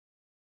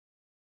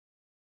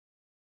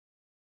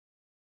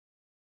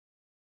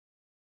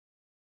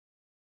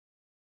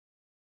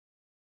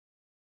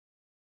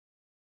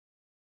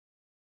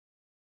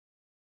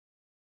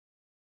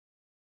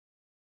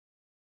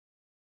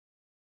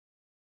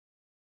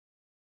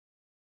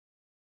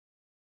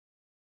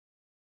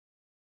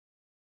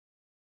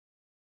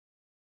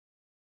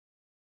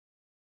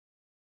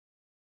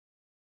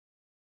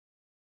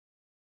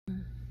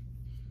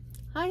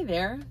Hi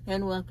there,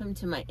 and welcome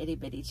to my Itty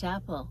Bitty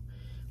Chapel.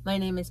 My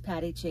name is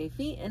Patty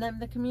Chaffee, and I'm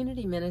the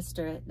community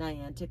minister at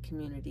Niantic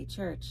Community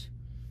Church.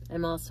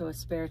 I'm also a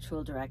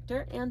spiritual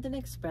director and an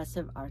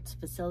expressive arts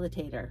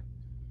facilitator.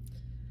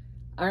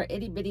 Our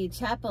Itty Bitty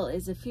Chapel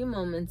is a few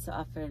moments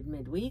offered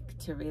midweek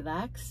to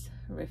relax,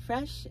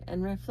 refresh,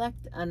 and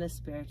reflect on a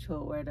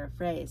spiritual word or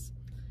phrase.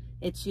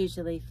 It's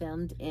usually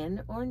filmed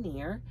in or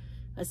near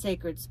a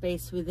sacred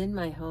space within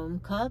my home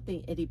called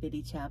the Itty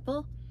Bitty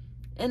Chapel,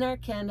 and our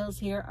candles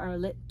here are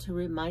lit to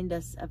remind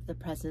us of the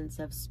presence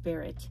of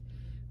Spirit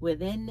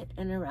within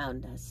and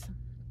around us.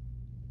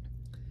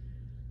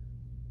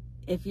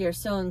 If you're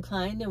so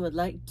inclined and would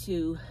like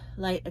to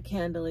light a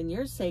candle in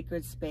your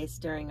sacred space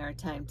during our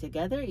time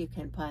together, you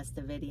can pause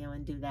the video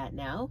and do that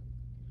now.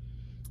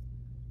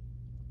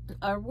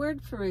 Our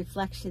word for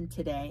reflection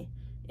today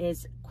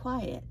is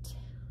quiet.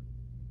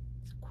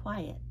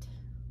 Quiet.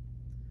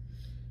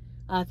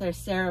 Author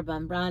Sarah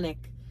Bombronic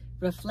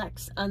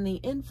reflects on the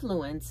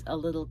influence a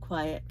little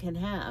quiet can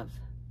have.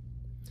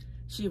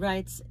 She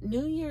writes,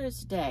 New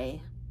Year's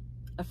Day,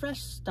 a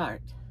fresh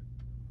start,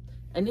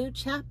 a new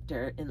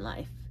chapter in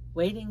life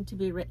waiting to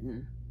be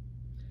written,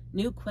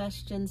 new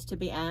questions to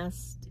be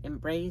asked,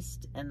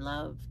 embraced, and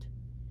loved,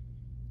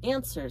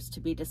 answers to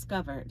be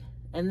discovered,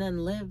 and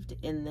then lived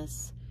in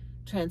this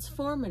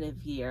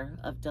transformative year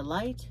of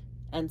delight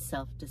and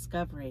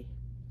self-discovery.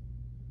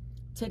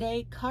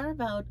 Today, carve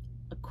out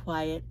a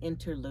quiet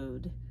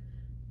interlude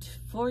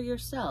for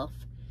yourself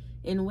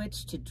in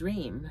which to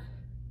dream,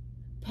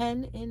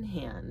 pen in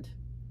hand.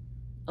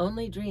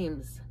 Only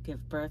dreams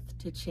give birth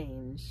to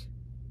change.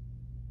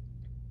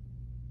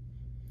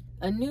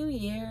 A new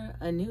year,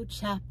 a new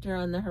chapter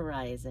on the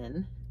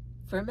horizon.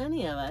 For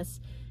many of us,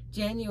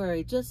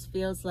 January just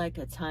feels like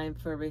a time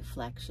for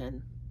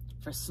reflection,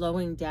 for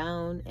slowing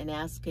down and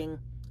asking,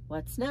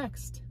 what's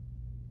next?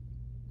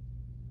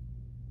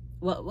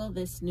 What will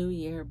this new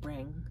year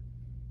bring?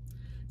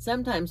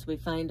 Sometimes we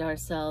find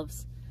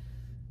ourselves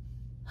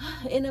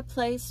in a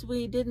place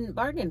we didn't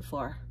bargain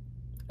for,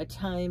 a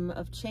time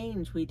of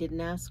change we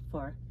didn't ask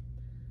for,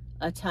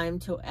 a time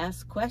to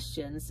ask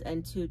questions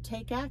and to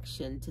take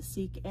action to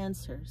seek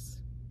answers.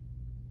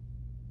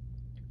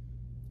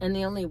 And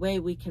the only way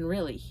we can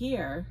really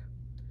hear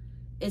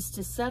is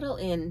to settle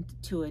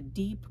into a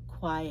deep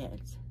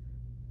quiet,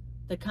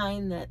 the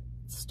kind that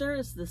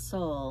stirs the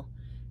soul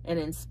and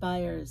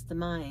inspires the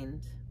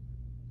mind.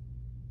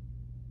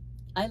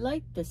 I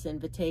like this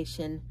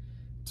invitation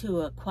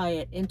to a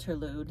quiet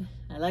interlude.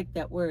 I like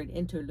that word,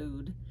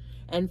 interlude,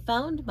 and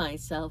found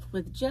myself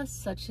with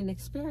just such an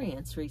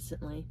experience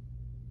recently.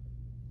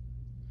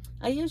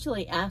 I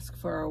usually ask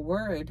for a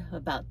word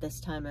about this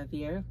time of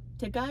year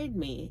to guide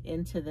me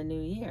into the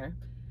new year.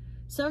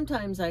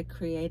 Sometimes I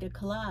create a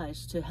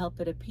collage to help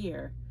it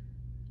appear.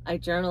 I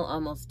journal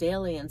almost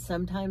daily and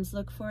sometimes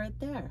look for it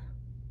there.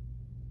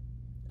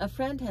 A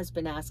friend has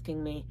been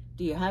asking me,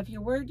 do you have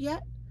your word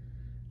yet?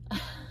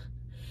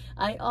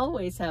 I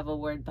always have a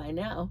word by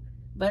now,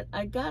 but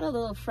I got a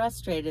little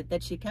frustrated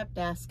that she kept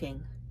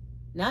asking,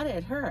 not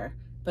at her,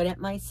 but at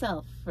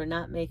myself for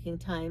not making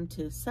time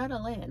to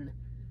settle in,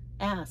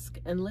 ask,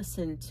 and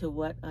listen to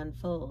what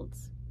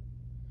unfolds.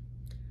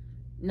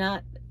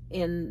 Not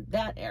in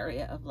that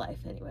area of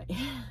life anyway.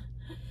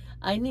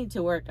 I need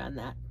to work on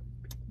that,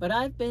 but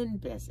I've been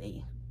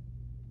busy.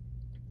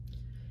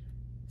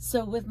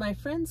 So with my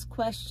friend's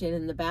question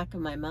in the back of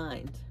my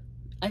mind,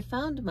 I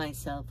found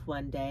myself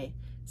one day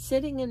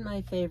sitting in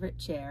my favorite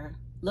chair,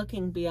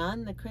 looking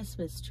beyond the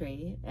Christmas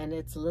tree and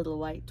its little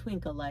white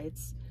twinkle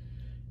lights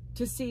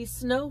to see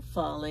snow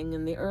falling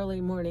in the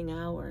early morning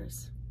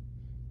hours.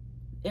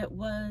 It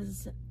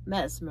was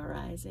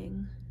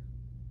mesmerizing.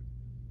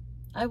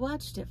 I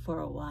watched it for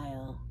a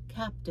while,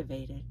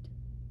 captivated.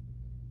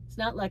 It's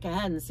not like I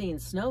hadn't seen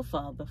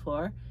snowfall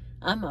before.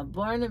 I'm a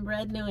born and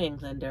bred New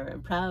Englander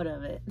and proud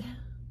of it.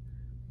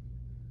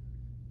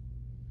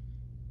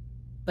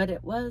 But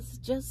it was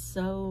just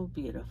so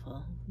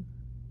beautiful.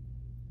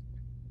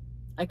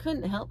 I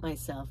couldn't help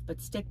myself but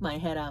stick my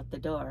head out the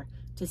door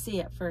to see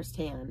it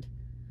firsthand.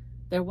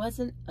 There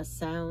wasn't a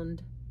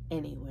sound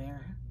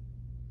anywhere.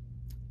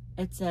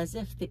 It's as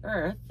if the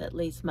earth, at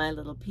least my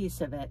little piece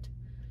of it,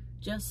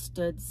 just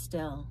stood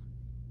still.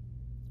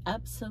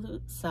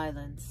 Absolute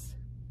silence.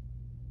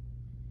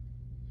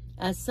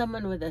 As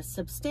someone with a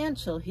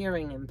substantial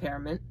hearing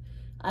impairment,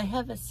 I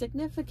have a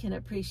significant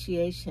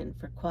appreciation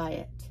for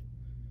quiet.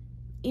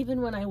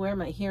 Even when I wear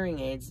my hearing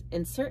aids,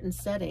 in certain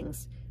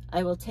settings,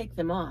 I will take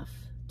them off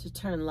to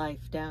turn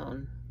life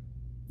down.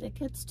 It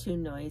gets too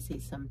noisy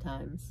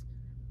sometimes.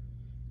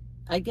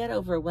 I get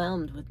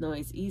overwhelmed with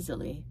noise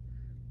easily,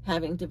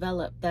 having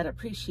developed that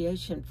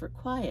appreciation for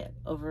quiet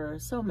over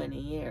so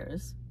many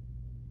years.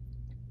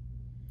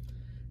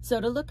 So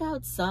to look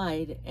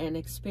outside and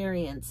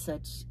experience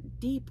such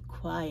deep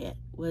quiet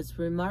was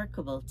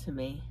remarkable to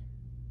me.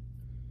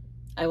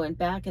 I went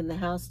back in the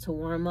house to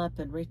warm up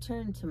and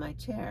returned to my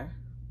chair.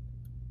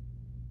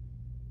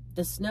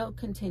 The snow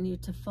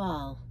continued to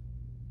fall,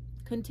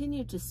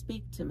 continued to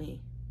speak to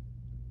me.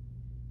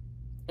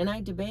 and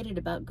I debated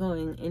about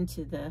going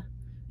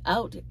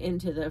out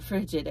into the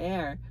frigid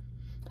air.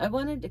 I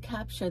wanted to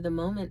capture the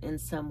moment in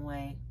some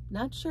way,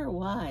 not sure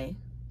why.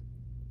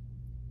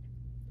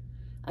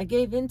 I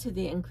gave in to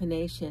the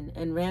inclination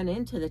and ran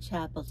into the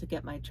chapel to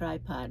get my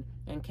tripod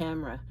and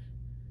camera.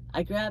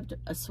 I grabbed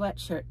a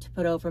sweatshirt to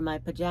put over my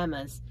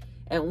pajamas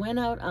and went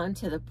out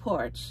onto the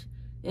porch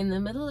in the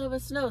middle of a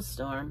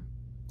snowstorm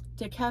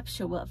to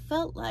capture what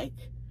felt like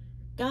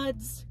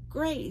God's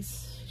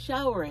grace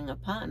showering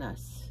upon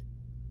us.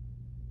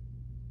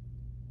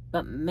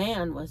 But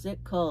man, was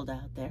it cold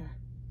out there.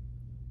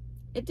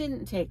 It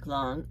didn't take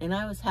long, and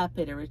I was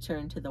happy to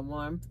return to the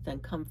warmth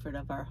and comfort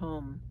of our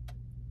home.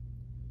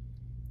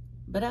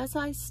 But as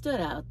I stood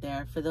out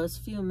there for those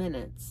few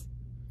minutes,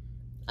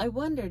 I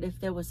wondered if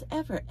there was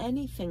ever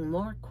anything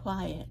more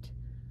quiet,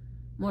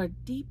 more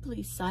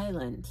deeply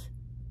silent,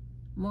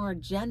 more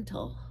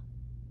gentle,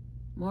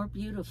 more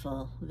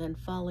beautiful than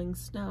falling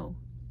snow.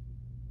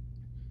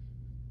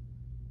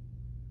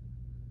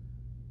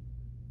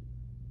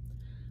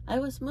 I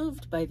was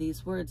moved by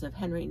these words of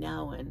Henry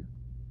Nouwen.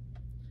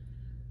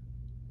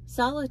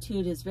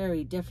 Solitude is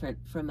very different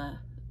from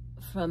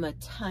a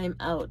time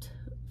out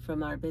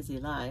from our busy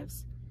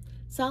lives.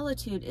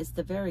 Solitude is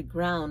the very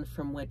ground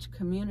from which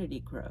community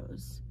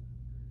grows.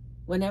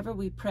 Whenever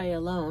we pray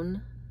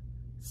alone,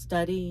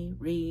 study,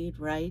 read,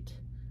 write,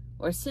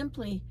 or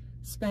simply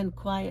spend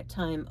quiet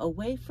time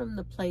away from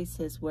the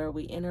places where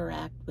we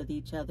interact with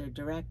each other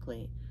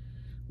directly,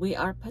 we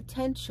are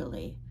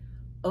potentially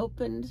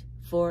opened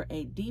for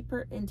a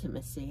deeper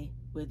intimacy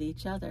with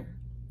each other.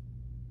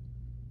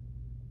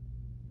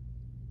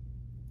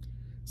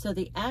 So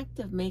the act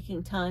of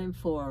making time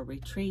for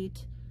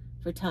retreat,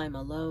 for time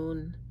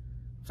alone,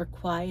 for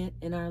quiet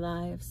in our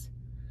lives,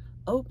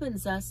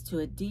 opens us to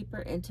a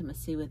deeper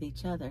intimacy with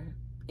each other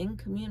in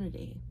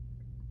community.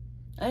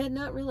 I had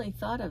not really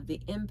thought of the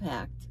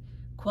impact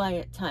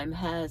quiet time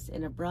has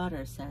in a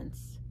broader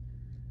sense.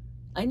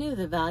 I knew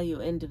the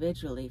value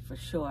individually for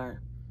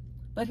sure,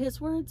 but his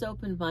words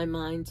opened my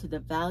mind to the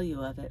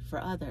value of it for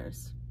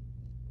others.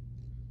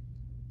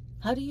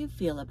 How do you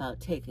feel about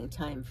taking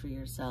time for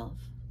yourself?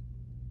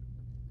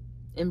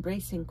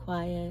 Embracing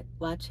quiet,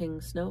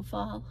 watching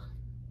snowfall?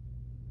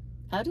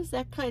 How does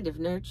that kind of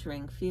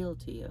nurturing feel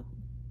to you?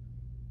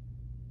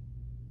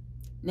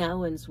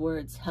 Nouwen's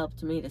words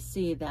helped me to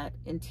see that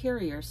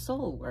interior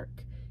soul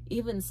work,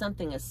 even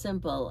something as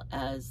simple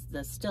as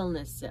the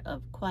stillness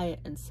of quiet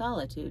and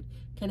solitude,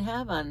 can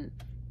have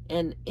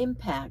an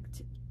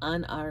impact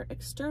on our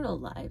external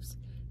lives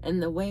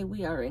and the way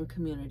we are in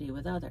community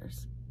with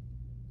others.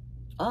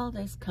 All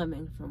this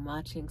coming from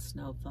watching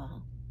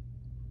snowfall.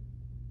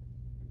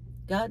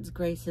 God's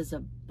grace is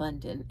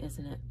abundant,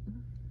 isn't it?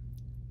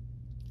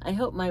 I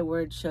hope my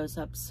word shows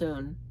up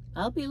soon.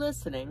 I'll be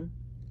listening.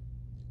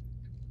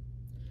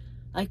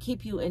 I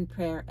keep you in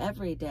prayer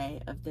every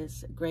day of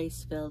this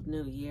grace-filled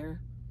new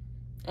year.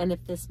 And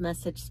if this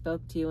message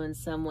spoke to you in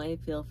some way,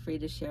 feel free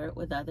to share it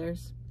with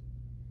others.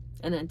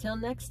 And until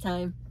next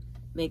time,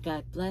 may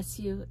God bless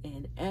you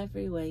in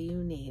every way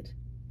you need.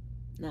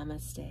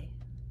 Namaste.